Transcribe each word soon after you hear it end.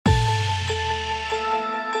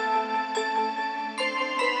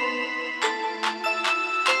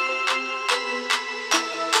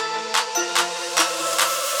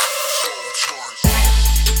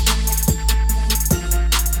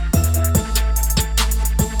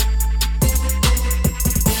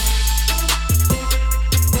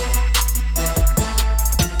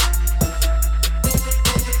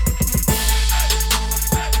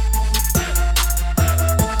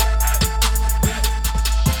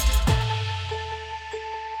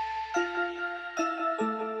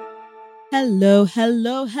Hello,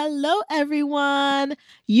 hello, hello, everyone.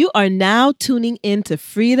 You are now tuning in to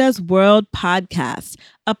Frida's World Podcast,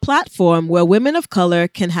 a platform where women of color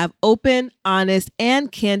can have open, honest,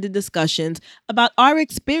 and candid discussions about our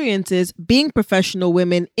experiences being professional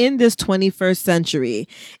women in this 21st century.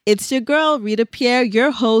 It's your girl, Rita Pierre,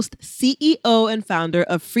 your host, CEO, and founder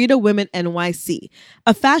of Frida Women NYC,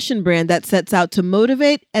 a fashion brand that sets out to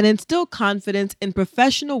motivate and instill confidence in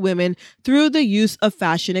professional women through the use of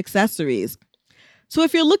fashion accessories. So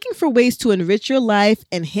if you're looking for ways to enrich your life,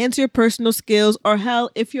 enhance your personal skills, or hell,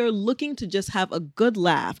 if you're looking to just have a good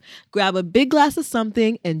laugh, grab a big glass of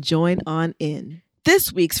something and join on in.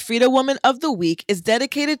 This week's Frida Woman of the Week is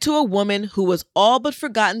dedicated to a woman who was all but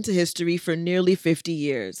forgotten to history for nearly 50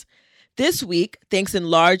 years. This week, thanks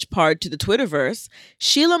in large part to the Twitterverse,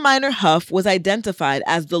 Sheila Miner Huff was identified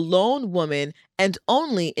as the lone woman and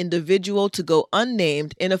only individual to go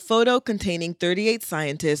unnamed in a photo containing 38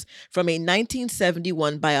 scientists from a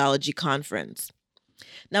 1971 biology conference.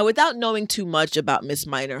 Now, without knowing too much about Miss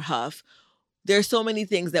Miner Huff, there are so many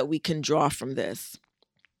things that we can draw from this.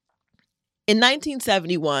 In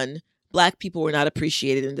 1971, Black people were not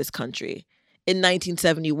appreciated in this country. In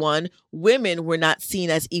 1971, women were not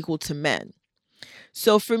seen as equal to men.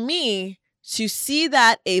 So for me, to see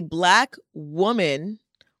that a Black woman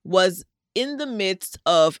was in the midst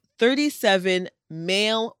of 37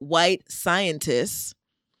 male white scientists,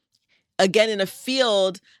 again, in a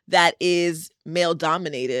field that is male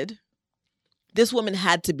dominated, this woman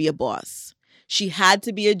had to be a boss. She had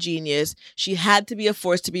to be a genius. She had to be a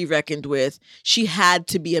force to be reckoned with. She had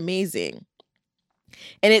to be amazing.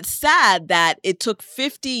 And it's sad that it took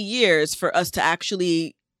 50 years for us to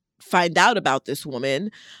actually find out about this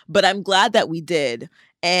woman, but I'm glad that we did.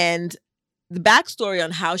 And the backstory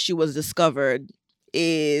on how she was discovered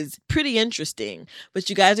is pretty interesting, but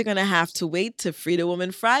you guys are going to have to wait to Frida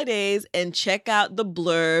Woman Fridays and check out the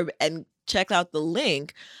blurb and check out the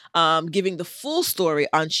link giving the full story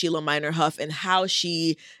on Sheila Miner Huff and how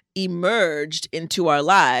she emerged into our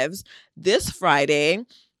lives this Friday.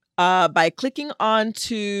 By clicking on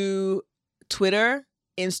to Twitter,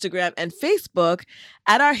 Instagram, and Facebook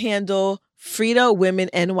at our handle, Frida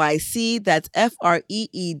Women NYC. That's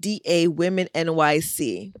FREEDA Women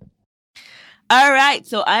NYC. All right,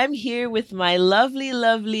 so I'm here with my lovely,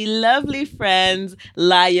 lovely, lovely friends,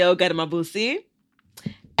 Layo Garmabusi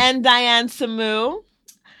and Diane Samu.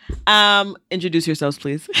 Introduce yourselves,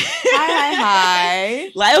 please.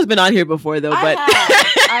 Hi. Layo's been on here before, though, but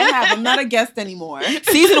I have. I'm not a guest anymore.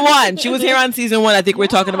 Season 1. She was here on season 1. I think we're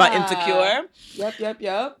talking about Insecure. Yep.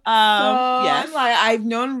 Yes. I'm like, I've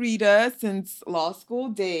known Rita since law school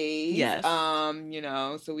days. Yes.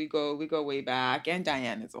 So we go way back, and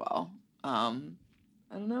Diane as well.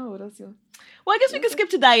 I don't know what else you. Well, I guess we can skip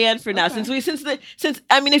to Diane for now, since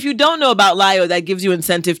if you don't know about Layo, that gives you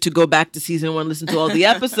incentive to go back to season 1, listen to all the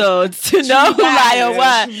episodes to know who Layo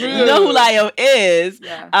was, know who Layo is.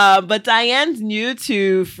 Yeah. But Diane's new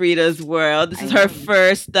to Frida's World. This is her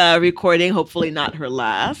first recording, hopefully not her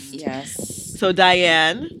last. Yes. So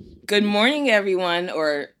Diane. Good morning, everyone,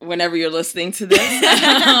 or whenever you're listening to this.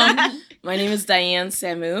 My name is Diane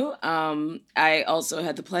Samu. I also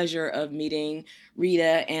had the pleasure of meeting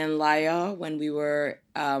Rita and Layo when we were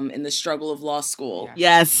in the struggle of law school.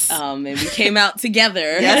 Yes. And we came out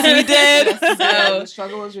together. Yes, we did. So the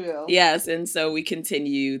struggle was real. Yes, and so we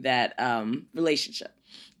continue that relationship.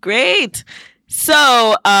 Great.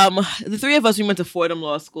 So, the three of us, we went to Fordham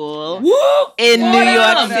Law School in New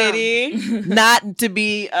York City. Not to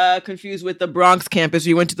be confused with the Bronx campus.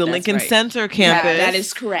 We went to the Lincoln Center campus. That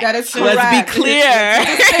is correct. Let's be clear.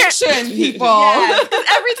 Distinction, people. Yes,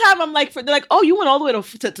 every time I'm like, they're like, oh, you went all the way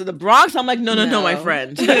to the Bronx? I'm like, no, my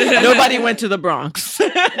friend. Nobody went to the Bronx.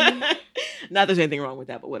 Not there's anything wrong with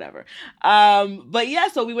that, but whatever. But yeah,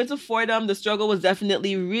 so we went to Fordham. The struggle was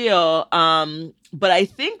definitely real. But I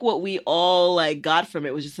think what we all got from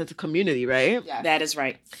it was just a sense of community, right? Yeah, that is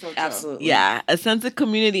right. So absolutely. Yeah, a sense of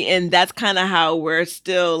community. And that's kind of how we're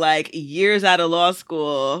still years out of law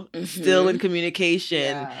school, still in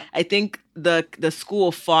communication. Yeah. I think the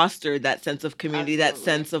school fostered that sense of community, that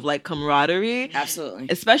sense of camaraderie. Absolutely.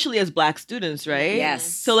 Especially as Black students, right? Yes.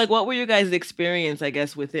 So what were your guys' experience, I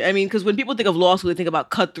guess, with it? I mean, because when people think of law school, they think about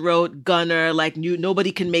cutthroat, gunner,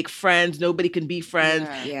 nobody can make friends, nobody can be friends.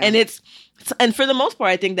 Yeah. And for the most part,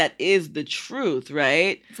 I think that is the truth,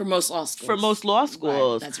 right? For most law schools.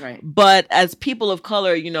 Right, that's right. But as people of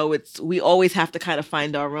color, we always have to kind of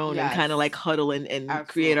find our own and kind of huddle and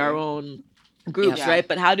create our own groups, right?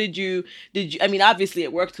 But how did you, I mean, obviously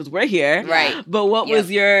it worked because we're here. Right. But what was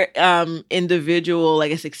your individual, I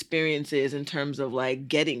guess, experiences in terms of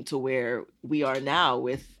getting to where we are now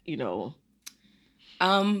with,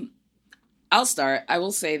 I'll start. I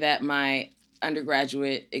will say that my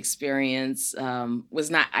undergraduate experience was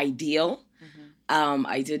not ideal.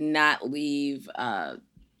 I did not leave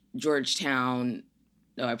Georgetown.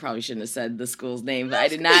 No, I probably shouldn't have said the school's name, but I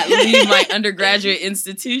did not leave my undergraduate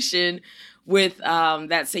institution with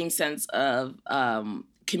that same sense of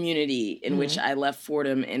community in which I left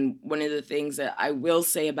Fordham. And one of the things that I will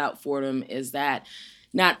say about Fordham is that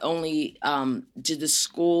not only did the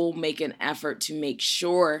school make an effort to make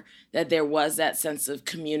sure that there was that sense of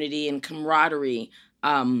community and camaraderie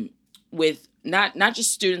with not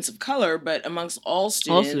just students of color, but amongst all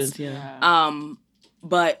students. All students, yeah.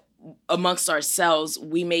 But amongst ourselves,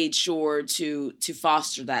 we made sure to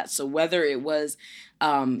foster that. So whether it was,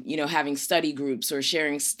 having study groups or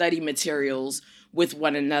sharing study materials with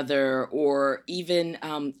one another, or even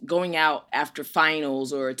going out after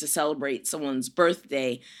finals or to celebrate someone's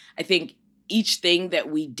birthday, I think each thing that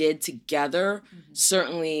we did together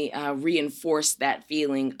certainly reinforced that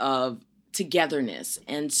feeling of togetherness.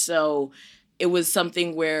 And so it was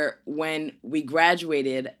something where when we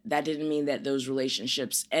graduated, that didn't mean that those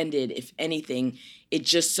relationships ended. If anything, it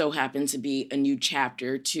just so happened to be a new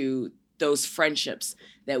chapter to those friendships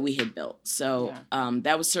that we had built. So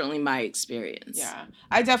that was certainly my experience. Yeah,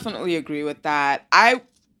 I definitely agree with that.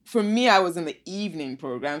 For me, I was in the evening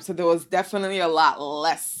program, so there was definitely a lot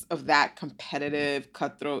less of that competitive,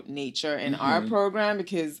 cutthroat nature in our program,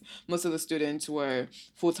 because most of the students were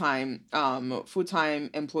full-time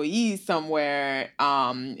employees somewhere,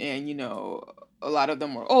 and a lot of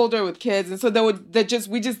them were older with kids, and so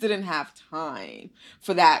we just didn't have time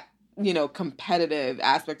for that competitive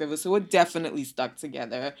aspect of it. So it definitely stuck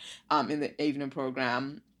together in the evening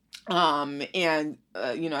program. As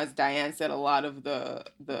Diane said, a lot of the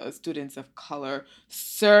students of color,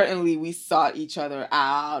 certainly we sought each other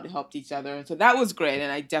out, helped each other. And so that was great.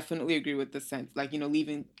 And I definitely agree with the sense,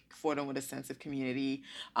 leaving Fordham with a sense of community.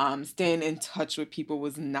 Staying in touch with people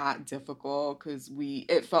was not difficult because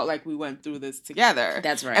it felt like we went through this together.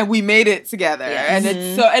 That's right. And we made it together. Yes.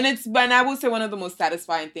 And I will say one of the most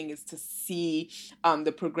satisfying things is to see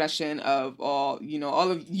the progression of all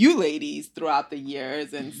of you ladies throughout the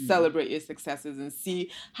years, and celebrate your successes and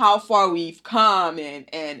see how far we've come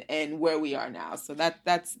and where we are now. So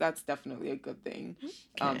that's definitely a good thing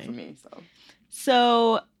for me.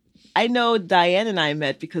 So I know Diane and I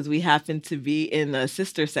met because we happened to be in a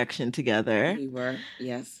sister section together. We were,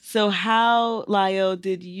 yes. So how, Layo,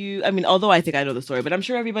 did you, although I think I know the story, but I'm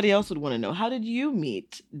sure everybody else would want to know, how did you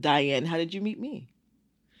meet Diane? How did you meet me?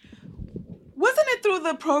 Wasn't it through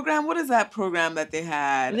the program? What is that program that they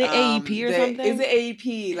had? The AEP or something? Is it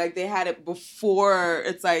AEP? Like they had it before,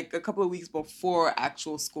 it's like a couple of weeks before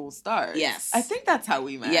actual school starts. Yes. I think that's how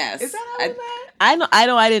we met. Yes. Is that how we met? I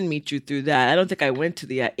know I didn't meet you through that. I don't think I went to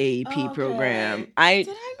the AEP program. Did I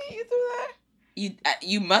meet you through that?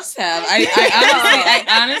 You must have. I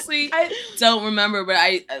honestly don't remember,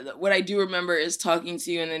 but what I do remember is talking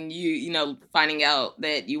to you, and then you finding out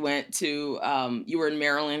that you went to you were in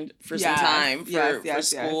Maryland for some time for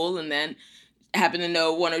school, and then happened to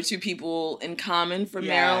know one or two people in common from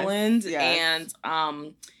Maryland, and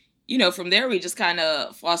from there we just kind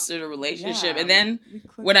of fostered a relationship. And then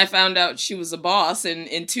when I found out she was a boss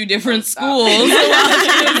in two different schools while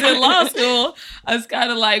she was in law school, I was kind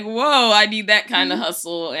of like, whoa, I need that kind of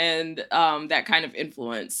hustle and that kind of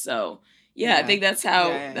influence. So I think that's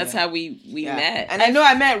how we met. And I know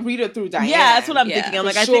I met Rita through Diane. Yeah, that's what I'm thinking. I'm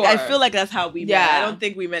like, I feel like that's how we met. I don't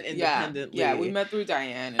think we met independently. Yeah, we met through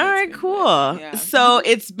Diane. All right, cool. Yeah. So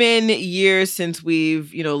it's been years since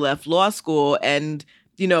we've, left law school, and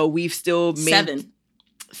we've still made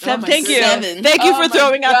 7. Thank you. 7. Thank you for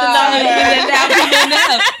throwing out the number.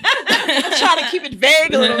 I'm trying to keep it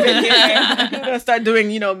vague a little bit here. We're going to start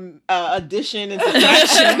doing, addition and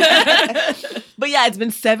subtraction. But yeah, it's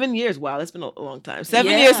been 7 years. Wow, that's been a long time.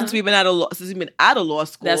 7 years since we've been out of law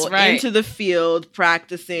school. That's right. Into the field,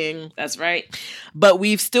 practicing. That's right. But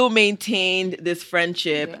we've still maintained this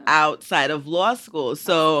friendship outside of law school.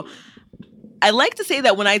 So I like to say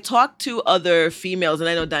that when I talk to other females, and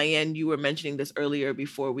I know, Diane, you were mentioning this earlier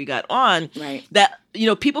before we got on, right, that,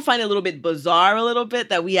 people find it a little bit bizarre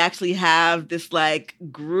that we actually have this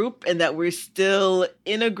group, and that we're still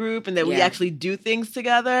in a group, and that we actually do things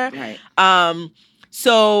together. Right.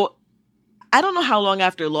 So I don't know how long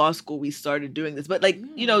after law school we started doing this, but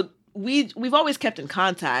we've always kept in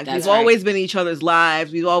contact. We've always been in each other's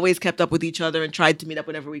lives. We've always kept up with each other and tried to meet up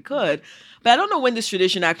whenever we could. But I don't know when this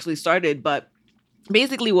tradition actually started, but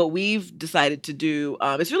basically what we've decided to do,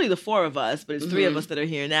 it's really the 4 of us, but it's 3 of us that are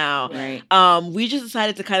here now. Right. We just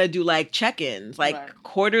decided to kind of do check-ins,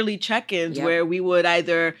 quarterly check-ins where we would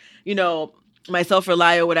either, myself or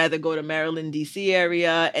Laya would either go to Maryland, D.C.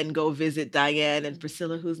 area and go visit Diane and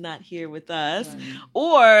Priscilla, who's not here with us,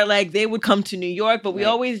 or like they would come to New York. But we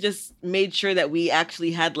always just made sure that we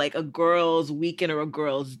actually had like a girls' weekend or a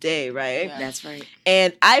girls' day, right? Yeah. That's right.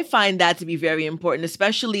 And I find that to be very important,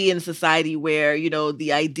 especially in a society where, you know,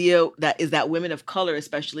 the idea that is that women of color,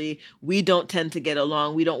 especially, we don't tend to get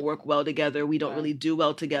along. We don't work well together. We don't really do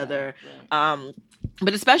well together.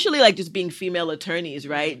 But especially like just being female attorneys,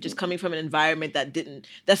 right? Just coming from an environment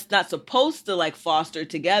that's not supposed to like foster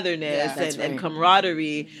togetherness and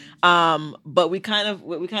camaraderie. But we kind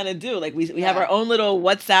of do. Like we have our own little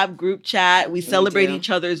WhatsApp group chat. We celebrate each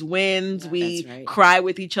other's wins. We cry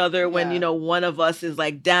with each other when, you know, one of us is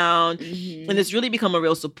like down. And it's really become a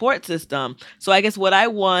real support system. So I guess what I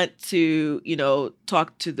want to, you know,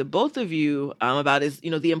 talk to the both of you about is,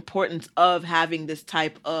 you know, the importance of having this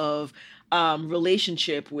type of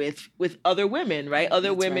relationship with other women, right?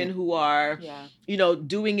 Other women who are, you know,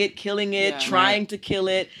 doing it, killing it, trying to kill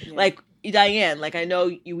it. Like Diane, like I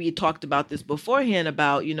know we talked about this beforehand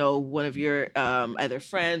about, you know, one of your either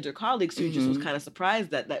friends or colleagues who just was kind of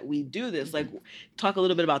surprised that we do this. Like, talk a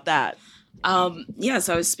little bit about that. So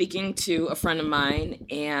I was speaking to a friend of mine,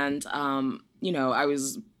 and you know, I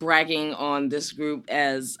was bragging on this group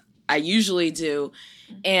as I usually do.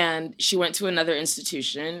 And she went to another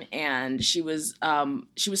institution, and she was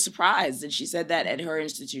surprised. And she said that at her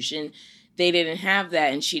institution, they didn't have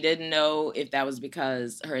that. And she didn't know if that was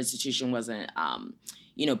because her institution wasn't,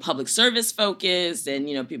 you know, public service focused, and,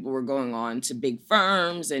 you know, people were going on to big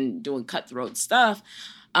firms and doing cutthroat stuff.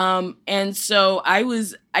 And so I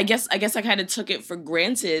guess I kind of took it for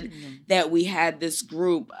granted that we had this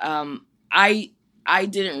group. I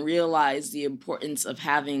didn't realize the importance of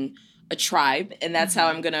having a tribe, and that's how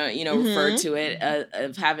I'm gonna, you know, refer to it,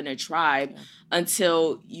 of having a tribe,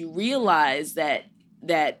 until you realize that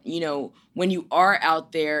you know, when you are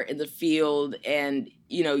out there in the field, and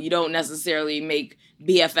you know, you don't necessarily make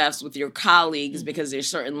BFFs with your colleagues because there's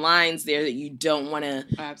certain lines there that you don't want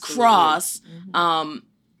to cross,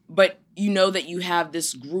 but you know that you have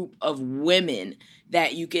this group of women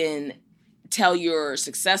that you can tell your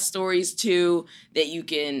success stories to, that you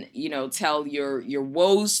can, you know, tell your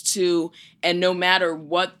woes to, and no matter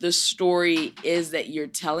what the story is that you're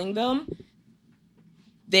telling them,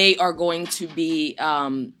 they are going to be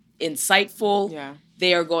insightful,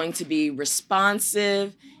 they are going to be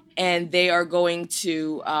responsive, and they are going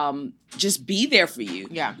to just be there for you.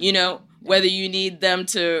 You know, whether you need them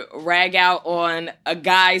to rag out on a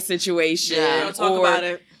guy situation, don't talk about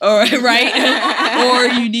it. Or right,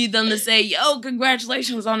 or you need them to say, "Yo,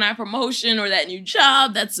 congratulations on that promotion or that new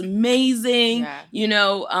job. That's amazing." You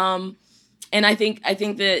know, and I think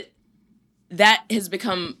that has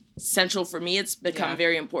become central for me. It's become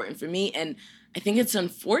very important for me, and I think it's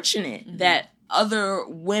unfortunate that other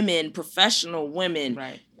women, professional women,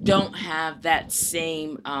 don't have that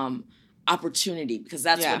same opportunity, because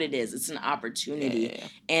that's what it is. It's an opportunity,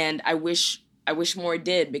 and I wish more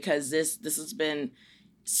did, because this has been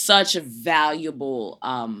such a valuable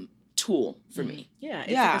tool for me. Yeah,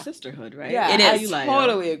 it's like a sisterhood, right? Yeah, it is. I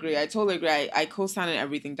totally agree. I co-sign on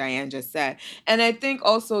everything Diane just said. And I think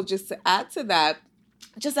also, just to add to that,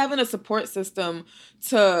 just having a support system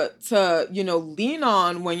to you know, lean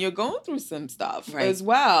on when you're going through some stuff as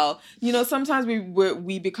well. You know, sometimes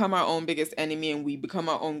we become our own biggest enemy, and we become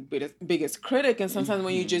our own biggest critic. And sometimes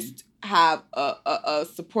when you just have a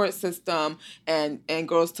support system and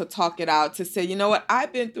girls to talk it out, to say, you know what,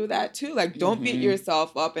 I've been through that too. Like, don't beat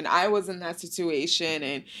yourself up. And I was in that situation,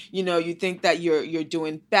 and you know, you think that you're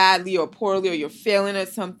doing badly or poorly, or you're failing at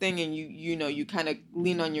something, and you know, you kind of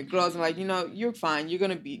lean on your girls and like, you know, you're fine. You're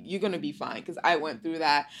gonna be fine, because I went through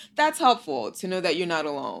that. That's helpful to know that you're not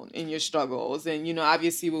alone in your struggles. And you know,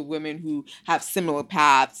 obviously with women who have similar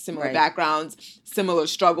paths, similar backgrounds, similar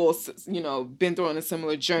struggles, you know, been through on a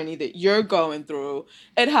similar journey that you're going through,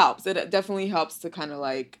 it helps. It definitely helps to kind of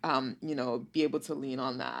like, you know, be able to lean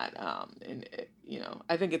on that. And it, you know,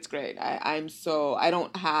 I think it's great. I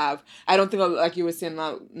don't think, like you were saying,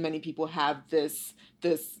 not many people have this,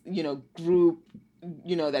 you know, group,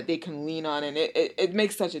 you know, that they can lean on, and it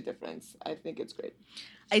makes such a difference. I think it's great.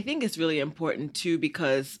 I think it's really important too,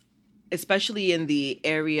 because especially in the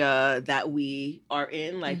area that we are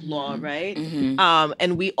in, like law, right?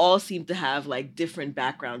 And we all seem to have like different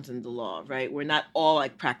backgrounds in the law, right? We're not all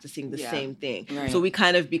like practicing the same thing. So we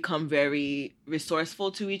kind of become very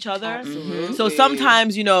resourceful to each other. Absolutely. So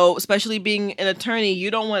sometimes, you know, especially being an attorney,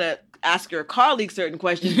 you don't want to ask your colleagues certain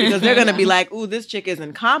questions because they're going to be like, ooh, this chick is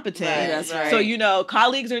incompetent. That's right. So, you know,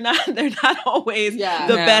 colleagues they're not always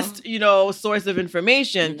the best, you know, source of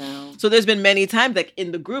information. So there's been many times like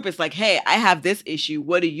in the group, it's like, hey, I have this issue.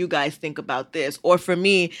 What do you guys think about this? Or for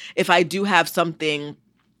me, if I do have something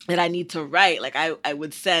that I need to write, like I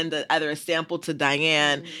would send either a sample to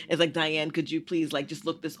Diane. It's like, Diane, could you please like just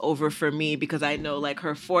look this over for me, because I know like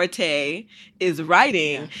her forte is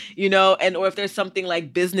writing, you know, and or if there's something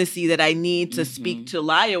like businessy that I need to speak to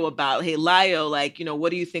Layo about, hey Layo, like, you know, what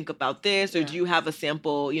do you think about this? Or do you have a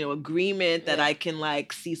sample, you know, agreement that I can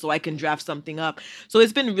like see so I can draft something up? So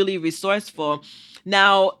it's been really resourceful.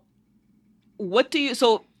 Now,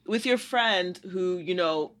 so with your friend who, you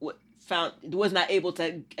know, was not able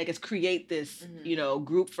to, I guess, create this, you know,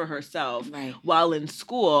 group for herself while in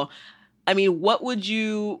school. I mean, what would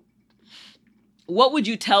you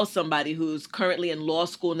tell somebody who's currently in law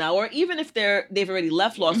school now, or even if they've already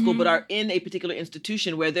left law school but are in a particular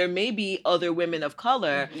institution where there may be other women of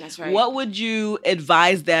color? That's right. What would you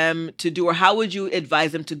advise them to do, or how would you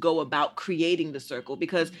advise them to go about creating the circle?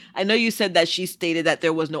 Because I know you said that she stated that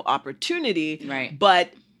there was no opportunity,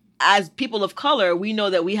 but as people of color, we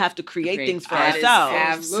know that we have to create things for ourselves.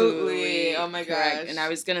 Absolutely. Oh my gosh. And I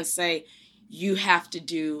was going to say, you have to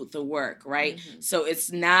do the work, right? So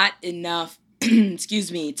it's not enough,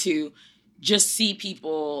 to just see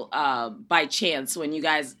people by chance when you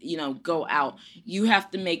guys, you know, go out. You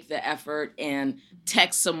have to make the effort and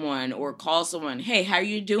text someone or call someone. Hey, how are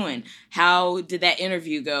you doing? How did that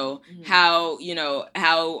interview go? How, you know,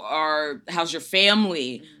 how's your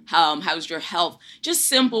family? How's your health? Just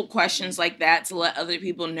simple questions like that to let other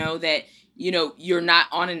people know that, you know, you're not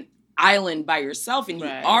on an island by yourself, and you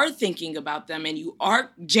are thinking about them, and you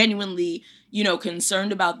are genuinely, you know,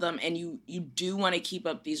 concerned about them, and you do want to keep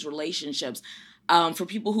up these relationships. For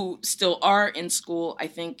people who still are in school, I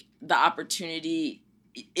think the opportunity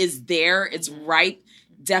is there. It's ripe.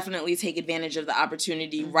 Definitely take advantage of the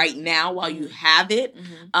opportunity right now while you have it.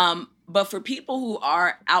 But for people who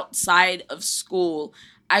are outside of school,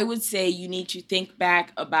 I would say you need to think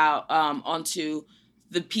back about onto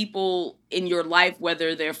the people in your life,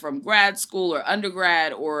 whether they're from grad school or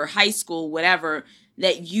undergrad or high school, whatever,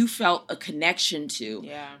 that you felt a connection to.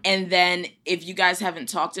 And then if you guys haven't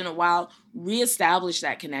talked in a while, reestablish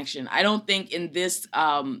that connection. I don't think in this,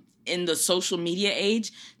 in the social media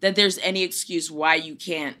age, that there's any excuse why you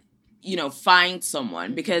can't, you know, find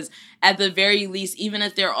someone, because at the very least, even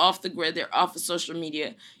if they're off the grid, they're off of social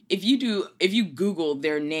media, if you Google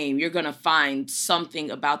their name, you're going to find something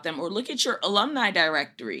about them, or look at your alumni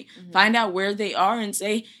directory, find out where they are and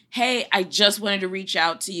say, hey, I just wanted to reach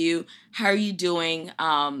out to you. How are you doing?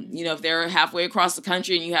 You know, if they're halfway across the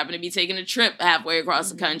country and you happen to be taking a trip halfway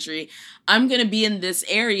across the country, I'm going to be in this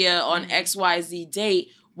area on XYZ date.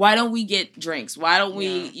 Why don't we get drinks? Why don't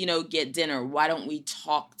we, you know, get dinner? Why don't we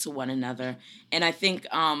talk to one another? And I think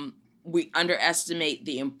we underestimate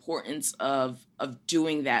the importance of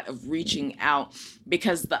doing that, of reaching out,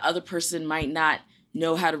 because the other person might not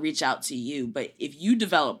know how to reach out to you. But if you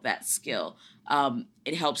develop that skill,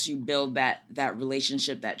 it helps you build that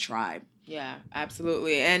relationship, that tribe. Yeah,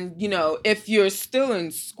 absolutely. And, you know, if you're still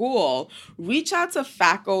in school, reach out to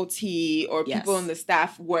faculty or people in the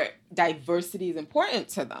staff where diversity is important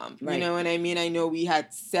to them. You know what I mean? I know we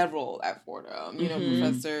had several at Fordham, you know,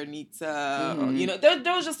 Professor Nita, or, you know,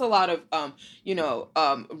 there was just a lot of, you know,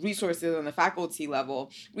 resources on the faculty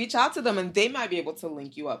level. Reach out to them and they might be able to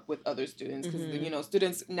link you up with other students, because, you know,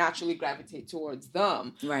 students naturally gravitate towards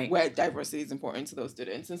them where diversity is important to those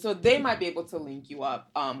students. And so they might be able to link you up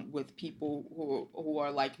with people who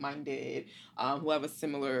are like-minded, who have a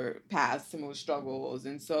similar past, similar struggles.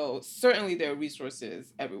 And so certainly there are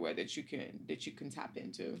resources everywhere that you can tap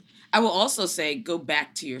into. I will also say, go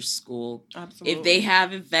back to your school. Absolutely. If they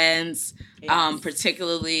have events,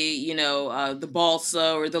 particularly, you know, the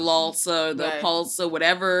Balsa or the LALSA or the Pulsa,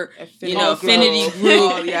 whatever, affinity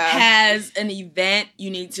group has an event,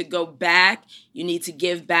 you need to go back. You need to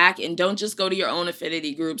give back, and don't just go to your own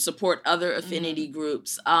affinity group. Support other affinity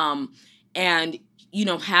groups. And, you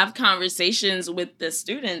know, have conversations with the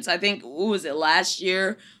students. I think, what was it, last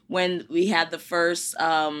year when we had the first,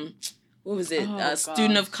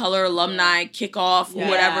 Student of Color alumni kickoff,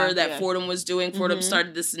 whatever that Fordham was doing. Fordham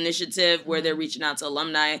started this initiative where they're reaching out to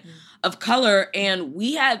alumni of color. And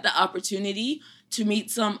we had the opportunity to meet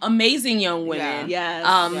some amazing young women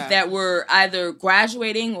that were either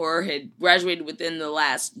graduating or had graduated within the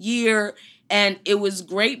last year. And it was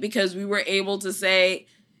great because we were able to say,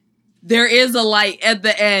 there is a light at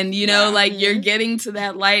the end, you know, like you're getting to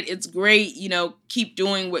that light. It's great, you know, keep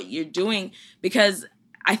doing what you're doing, because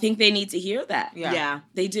I think they need to hear that. Yeah.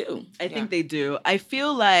 They do. I think they do. I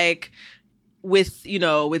feel like with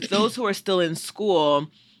those who are still in school,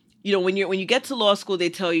 you know, when you get to law school, they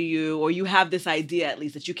tell you, or you have this idea at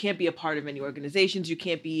least, that you can't be a part of any organizations, you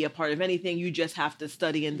can't be a part of anything, you just have to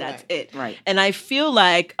study and that's it. Right. And I feel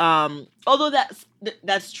like, although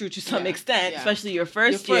that's true to some extent, especially your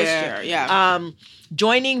first year.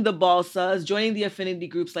 Joining the Balsas, joining the affinity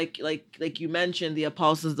groups, like you mentioned, the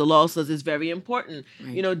Apalsas, the Lalsas, is very important.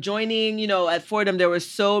 Right. You know, joining, you know, at Fordham, there were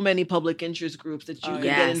so many public interest groups that you could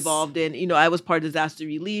get involved in. You know, I was part of Disaster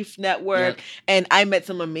Relief Network, and I met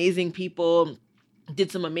some amazing people, did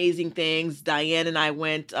some amazing things. Diane and I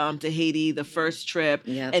went to Haiti the first trip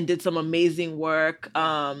and did some amazing work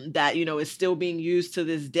that, you know, is still being used to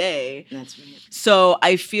this day. That's right. So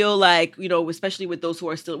I feel like, you know, especially with those who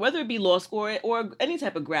are still, whether it be law school or any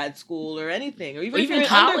type of grad school or anything, or even if you're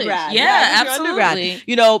college. Undergrad. Yeah, absolutely. Undergrad,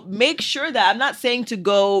 you know, make sure that, I'm not saying to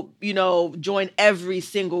go, you know, join every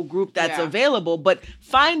single group that's available, but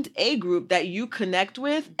find a group that you connect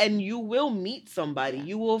with and you will meet somebody.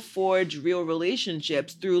 You will forge real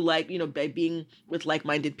relationships through, like, you know, by being with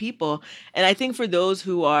like-minded people. And I think for those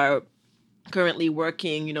who are currently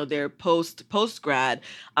working, you know, their post grad,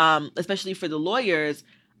 especially for the lawyers,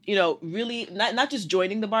 you know, really not just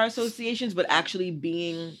joining the bar associations, but actually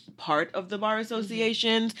being part of the bar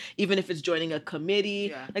associations, even if it's joining a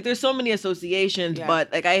committee. Like, there's so many associations,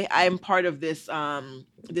 but like I'm part of this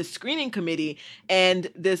this screening committee,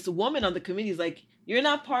 and this woman on the committee is like, you're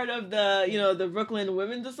not part of the, you know, the Brooklyn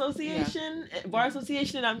Women's Association, Bar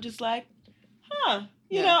Association. And I'm just like,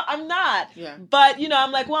 you know, I'm not. But, you know,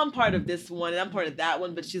 I'm like, well, I'm part of this one and I'm part of that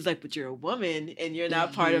one. But she's like, but you're a woman and you're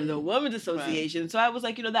not part of the Women's Association. Right. So I was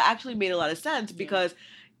like, you know, that actually made a lot of sense, because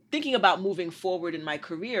thinking about moving forward in my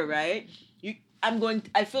career, right?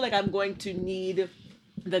 I feel like I'm going to need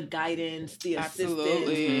the guidance, the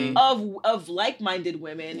assistance of like-minded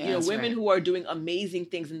women, you know, women who are doing amazing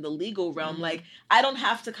things in the legal realm. Like, I don't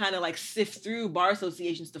have to kind of like sift through bar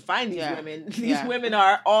associations to find these women. These women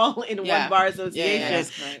are all in one bar association.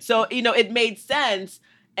 So, you know, it made sense.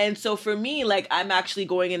 And so for me, like, I'm actually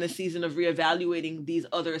going in a season of reevaluating these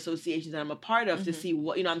other associations that I'm a part of to see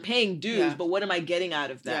what, you know, I'm paying dues, but what am I getting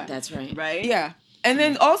out of that? That's right. Right? Yeah. And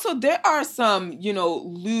then also there are some, you know,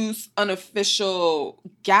 loose, unofficial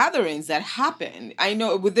gatherings that happen. I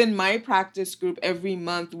know within my practice group, every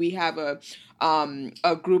month we have a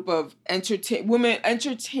group of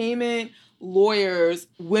entertainment lawyers,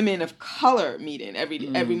 women of color meeting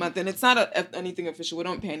every month. And it's not anything official. We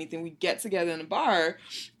don't pay anything. We get together in a bar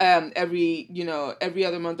every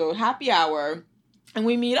other month, or happy hour. And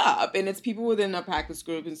we meet up, and it's people within our practice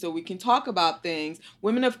group. And so we can talk about things,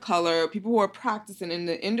 women of color, people who are practicing in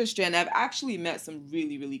the industry. And I've actually met some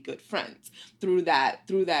really, really good friends through that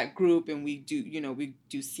group. And we do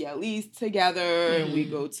CLEs together, and we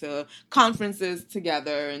go to conferences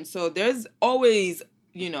together. And so there's always,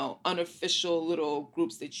 you know, unofficial little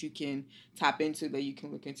groups that you can tap into, that you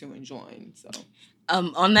can look into and join. So.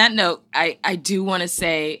 On that note, I do want to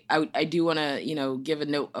say, I do want to, you know, give a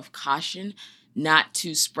note of caution not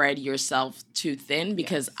to spread yourself too thin,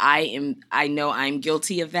 because I know I'm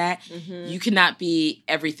guilty of that. You cannot be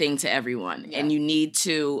everything to everyone, and you need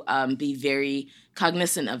to be very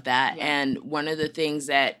cognizant of that. And one of the things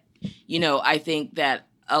that, you know, I think that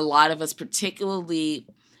a lot of us, particularly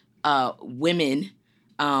women,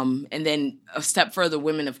 and then a step further,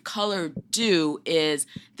 women of color, do is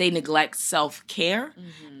they neglect self-care.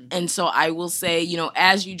 And so I will say, you know,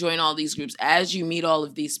 as you join all these groups, as you meet all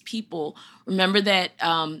of these people, remember that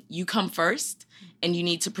you come first, and you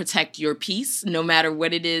need to protect your peace, no matter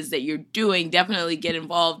what it is that you're doing. Definitely get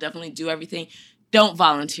involved. Definitely do everything. Don't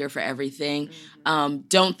volunteer for everything.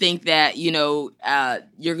 Don't think that, you know,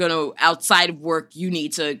 you're going to, outside of work, you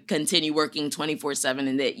need to continue working 24/7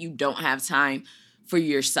 and that you don't have time for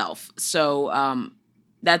yourself. So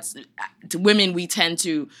that's, to women, we tend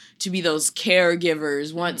to be those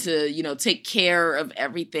caregivers, want to, you know, take care of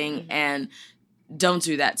everything, and don't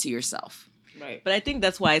do that to yourself. Right. But I think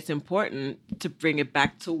that's why it's important to bring it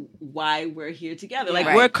back to why we're here together.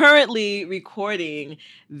 Like, we're currently recording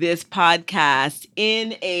this podcast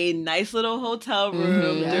in a nice little hotel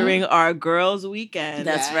room during our girls' weekend.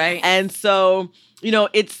 That's right. And so, you know,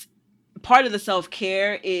 it's part of the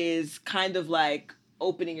self-care is kind of like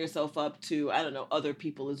opening yourself up to, I don't know, other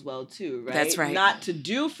people as well too, right? That's right. Not to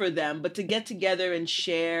do for them, but to get together and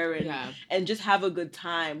share and just have a good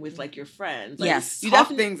time with like your friends. Like, yes. You talk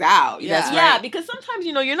things out. Yeah. That's yeah, right. because sometimes,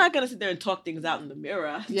 you know, you're not going to sit there and talk things out in the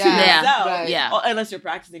mirror to Yeah. yourself, Right. unless you're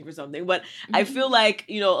practicing for something. But I feel like,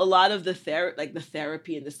 you know, a lot of the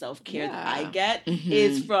therapy and the self-care that I get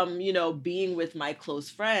is from, you know, being with my close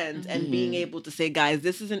friends and being able to say, guys,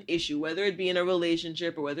 this is an issue, whether it be in a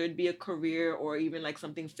relationship or whether it be a career or even like like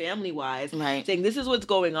something family wise, Right. saying this is what's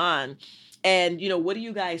going on, and what do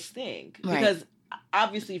you guys think? Right. Because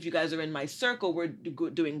obviously, if you guys are in my circle, we're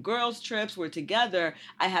doing girls trips, we're together.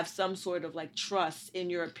 I have some sort of like trust in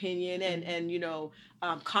your opinion and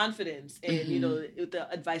confidence in the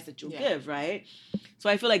advice that you'll give, right? So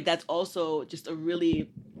I feel like that's also just a really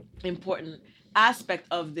important aspect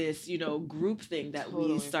of this, group thing that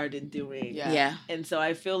we started doing. Yeah. And so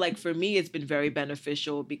I feel like for me, it's been very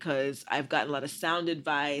beneficial because I've gotten a lot of sound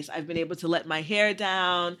advice. I've been able to let my hair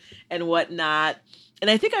down and whatnot. And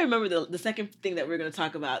I think I remember the second thing that we're going to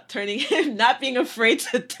talk about, not being afraid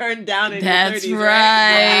to turn down in your 30s. That's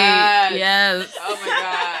right. Yes. Yes. Oh my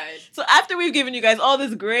God. So after we've given you guys all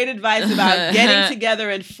this great advice about getting together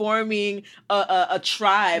and forming a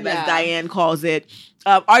tribe, as Diane calls it,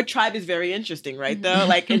 our tribe is very interesting, right? Though,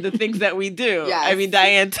 like in the things that we do. Yes. I mean,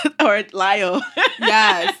 Diane or Lio.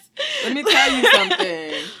 Yes. Let me tell you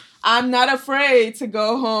something. I'm not afraid to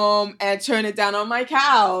go home and turn it down on my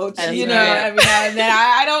couch. That's every right. now and then.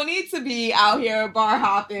 I don't need to be out here bar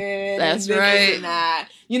hopping. That's and right. And that.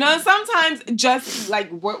 Sometimes just like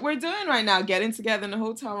what we're doing right now, getting together in the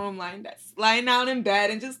hotel room, lying down in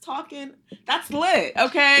bed and just talking. That's lit.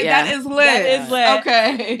 Okay, Yeah. that is lit. That is lit.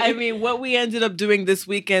 Okay. I mean, what we ended up doing this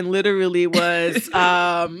weekend literally was,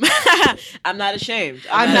 I'm not ashamed.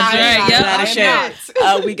 I'm not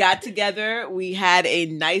ashamed. We got together. We had a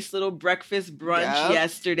nice little breakfast brunch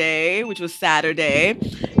yesterday, which was Saturday.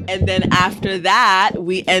 And then after that,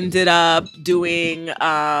 we ended up doing,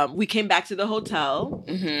 we came back to the hotel.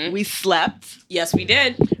 Mm-hmm. We slept. Yes, we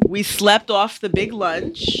did. We slept off the big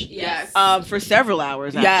lunch. Yes. For several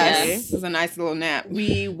hours, actually. Yes. It was a nice little nap.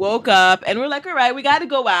 We woke up and we're like, all right, we got to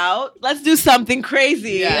go out. Let's do something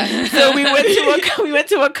crazy. Yeah. So we went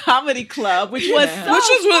to a comedy club, which was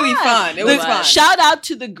really fun. It was fun. Shout out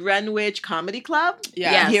to the Greenwich Comedy Club.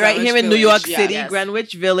 Yeah. Right here in New York Village. City, Yes.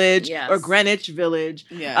 Greenwich Village or Greenwich Village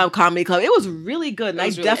Comedy Club. It was really good. And I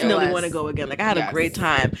definitely want to go again. Like I had a great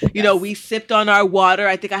time. We sipped on our water.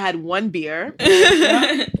 I think I had one beer.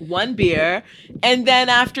 One beer. And then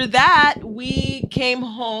after that, we came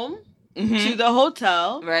home to the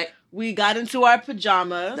hotel. Right. We got into our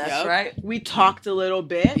pajamas. That's right. We talked a little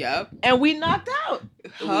bit. Yep. And we knocked out.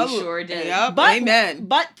 We sure did. Yep. But, Amen.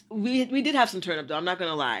 But we did have some turn up though. I'm not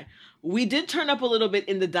gonna lie. We did turn up a little bit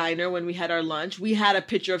in the diner when we had our lunch. We had a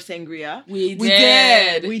pitcher of sangria. We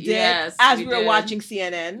did. Yes, as we were watching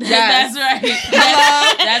CNN. Yes. That's right.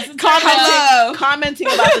 Hello. Commenting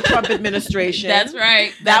about the Trump administration. That's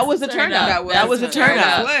right. That was a turn up. That was a turn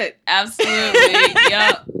up. Absolutely.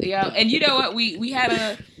 Yep. And you know what? We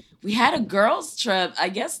had a girls trip. I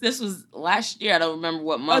guess this was last year. I don't remember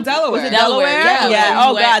what month. Oh, Delaware. Was it Delaware? Yeah.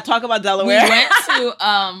 God, talk about Delaware. We went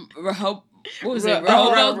to Rehoboth. What was it?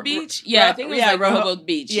 Rehoboth Beach? Yeah, I think it was Rehoboth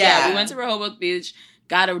Beach. Yeah, we went to Rehoboth Beach.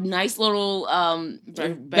 Got a nice little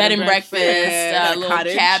bed and breakfast, little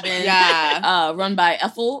cottage. Cabin. Yeah. Run by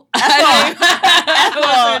Ethel. Ethel,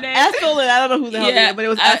 and I don't know who the hell it is, but it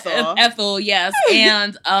was Ethel. Ethel, yes.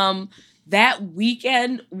 And that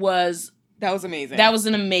weekend was... That was amazing. That was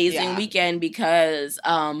an amazing weekend because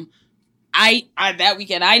that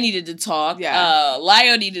weekend I needed to talk. Yeah.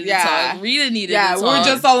 Lio needed to talk. Rita needed to talk. Yeah, we're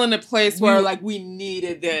just all in a place where we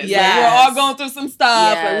needed this. Yeah, we're all going through some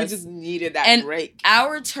stuff. Yes. We just needed that break.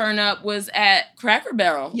 Our turn up was at Cracker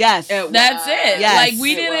Barrel. Yes. That's it. Yes.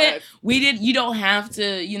 We didn't you don't have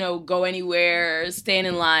to, go anywhere, stand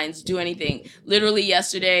in lines, do anything. Literally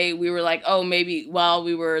yesterday we were like, oh, maybe while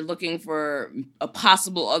we were looking for a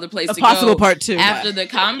possible other place to go. A possible part two. After the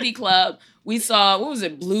comedy club, we saw, what was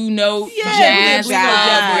it, Blue Note Jazz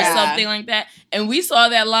Club or something like that. And we saw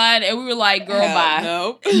that line and we were like, girl, bye.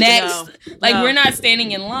 Nope. Next. We're not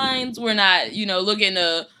standing in lines. We're not, looking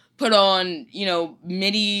to put on,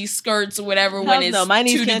 mini skirts or whatever when it's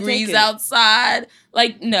 2 degrees outside.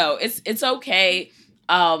 No, it's okay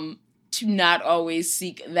to not always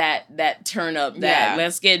seek that turn up,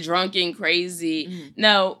 let's get drunk and crazy. Mm-hmm.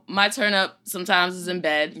 No, my turn up sometimes is in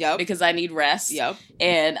bed because I need rest. Yep.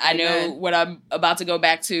 And I know what I'm about to go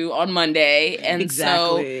back to on Monday. And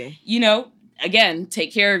so, again,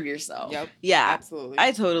 take care of yourself. Yep. Yeah. Absolutely.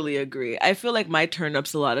 I totally agree. I feel like my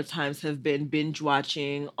turn-ups a lot of times have been binge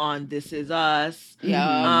watching on This Is Us.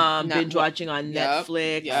 Yeah. Binge watching on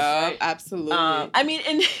Netflix. Yeah, absolutely.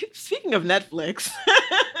 And speaking of Netflix,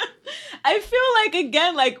 I feel like,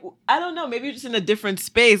 again, I don't know, maybe just in a different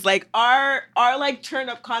space. Our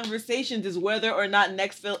turn-up conversations is whether or not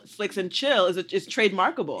Netflix and chill is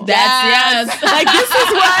trademarkable. That's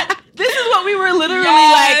This is what we were literally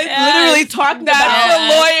talking about. That's the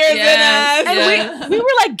lawyers in us. And we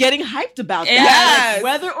were getting hyped about that. Yes.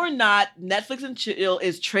 Whether or not Netflix and chill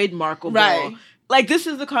is trademarkable. Right. like, this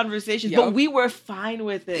is the conversation, but we were fine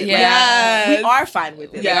with it. Yeah. Like, we are fine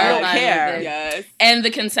with it. Yeah. We don't care. Yes. And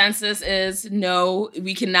the consensus is no,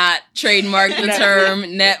 we cannot trademark the term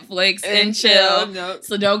Netflix and chill. No.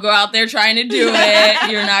 So don't go out there trying to do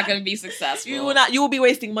it. You're not going to be successful. You will be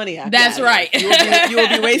wasting money. That's right. You will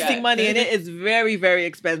be wasting money, and it is very, very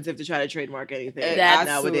expensive to try to trademark anything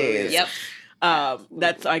nowadays. Yep.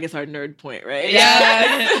 That's, I guess, our nerd point, right?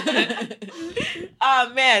 Yeah.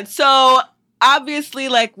 Man. So obviously,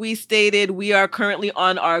 like we stated, we are currently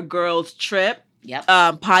on our girls' trip. Yep.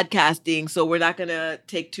 Podcasting, so we're not gonna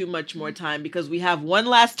take too much more time because we have one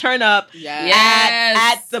last turn up Yes.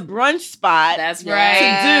 at the brunch spot. That's right.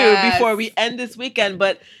 To do before we end this weekend.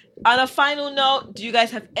 But on a final note, do you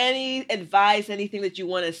guys have any advice, anything that you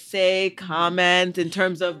want to say, comment in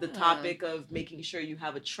terms of the topic of making sure you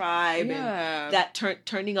have a tribe and that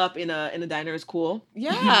turning up in a diner is cool?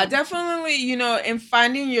 Yeah, definitely. You know, in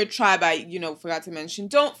finding your tribe, I forgot to mention,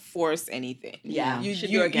 don't force anything. Yeah, you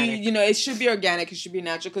should be organic. It should be organic. It should be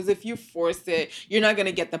natural. Because if you force it, you're not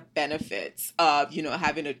gonna get the benefits of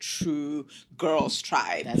having a true girls'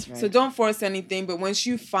 tribe. That's right. So don't force anything. But once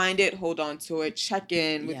you find it, hold on to it. Check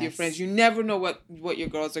in with your friends. You never know what your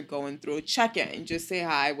girls are going through. Check in. Just say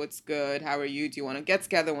hi. What's good? How are you? Do you want to get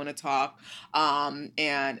together? Want to talk?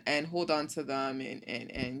 And hold on to them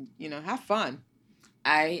and have fun.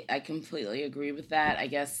 I completely agree with that. I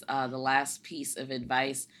guess the last piece of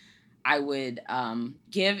advice I would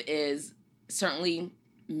give is certainly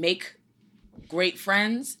make great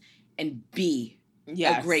friends and be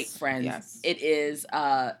a great friend. Yes. It is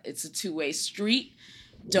it's a two-way street.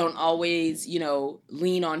 Don't always,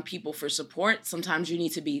 lean on people for support. Sometimes you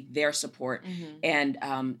need to be their support. And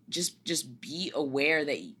just be aware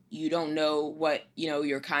that you don't know what,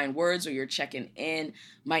 your kind words or your checking in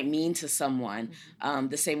might mean to someone.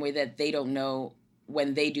 The same way that they don't know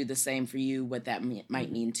when they do the same for you, what that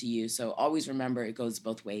might mean to you. So always remember it goes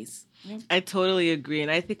both ways. I totally agree.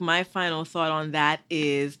 And I think my final thought on that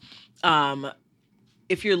is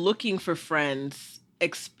if you're looking for friends,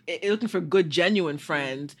 looking for good, genuine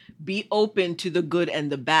friends, be open to the good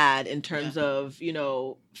and the bad in terms of,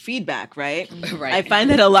 feedback, right? Right. I find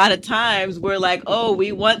that a lot of times we're like, oh,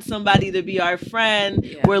 we want somebody to be our friend.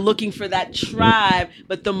 Yeah. We're looking for that tribe.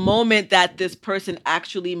 But the moment that this person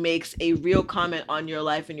actually makes a real comment on your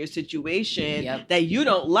life and your situation that you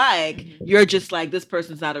don't like, you're just like, this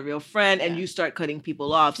person's not a real friend. And you start cutting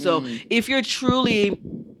people off. So if you're truly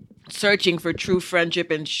searching for true friendship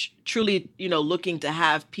and truly, looking to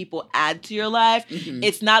have people add to your life,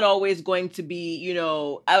 it's not always going to be,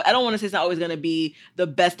 I don't want to say it's not always going to be the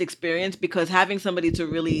best experience, because having somebody to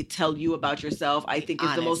really tell you about yourself, I think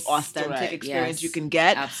is the most authentic experience you can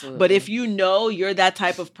get. Absolutely. But if you're that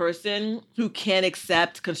type of person who can't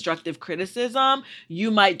accept constructive criticism,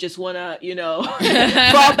 you might just want to,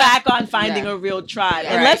 fall back on finding a real tribe.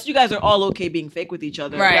 Unless you guys are all okay being fake with each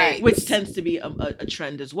other, which tends to be a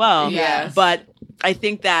trend as well. Yes. But I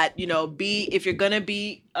think that, if you're going to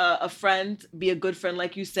be a friend, be a good friend,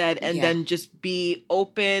 like you said, and then just be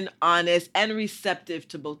open, honest, and receptive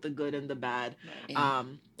to both the good and the bad. Right.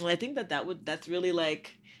 And I think that's really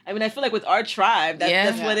like, I feel like with our tribe,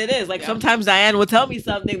 that's what it is. Like sometimes Diane will tell me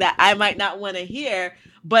something that I might not want to hear,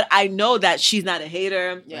 but I know that she's not a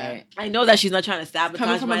hater. Yeah. I know that she's not trying to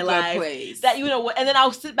sabotage my life. Place. That, and then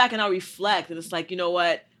I'll sit back and I'll reflect, and it's like,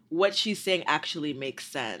 what she's saying actually makes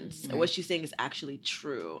sense. And what she's saying is actually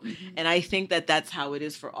true. And I think that that's how it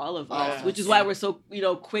is for all of us, which is why we're so,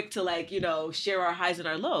 quick to share our highs and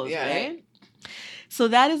our lows, right? So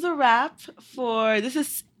that is a wrap this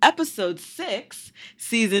is episode 6,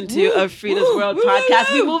 season 2 of Frida's World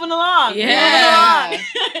Podcast. We're moving along. Yeah.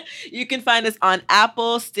 You can find us on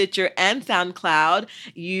Apple, Stitcher, and SoundCloud.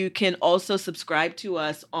 You can also subscribe to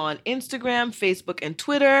us on Instagram, Facebook, and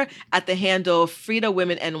Twitter at the handle Frida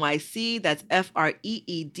Women NYC. That's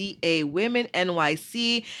FREEDA Women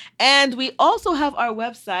NYC. And we also have our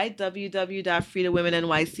website,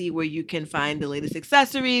 www.fridawomennyc, where you can find the latest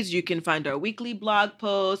accessories. You can find our weekly blog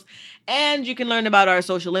posts, and you can learn about our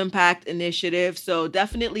social impact initiative. So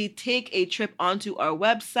definitely take a trip onto our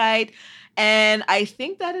website. And I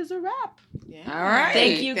think that is a wrap. Yeah. All right.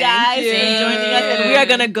 Thank you guys for joining us. And we are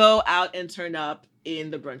going to go out and turn up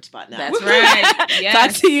in the brunch spot now. That's right. Yes.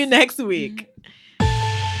 Talk to you next week.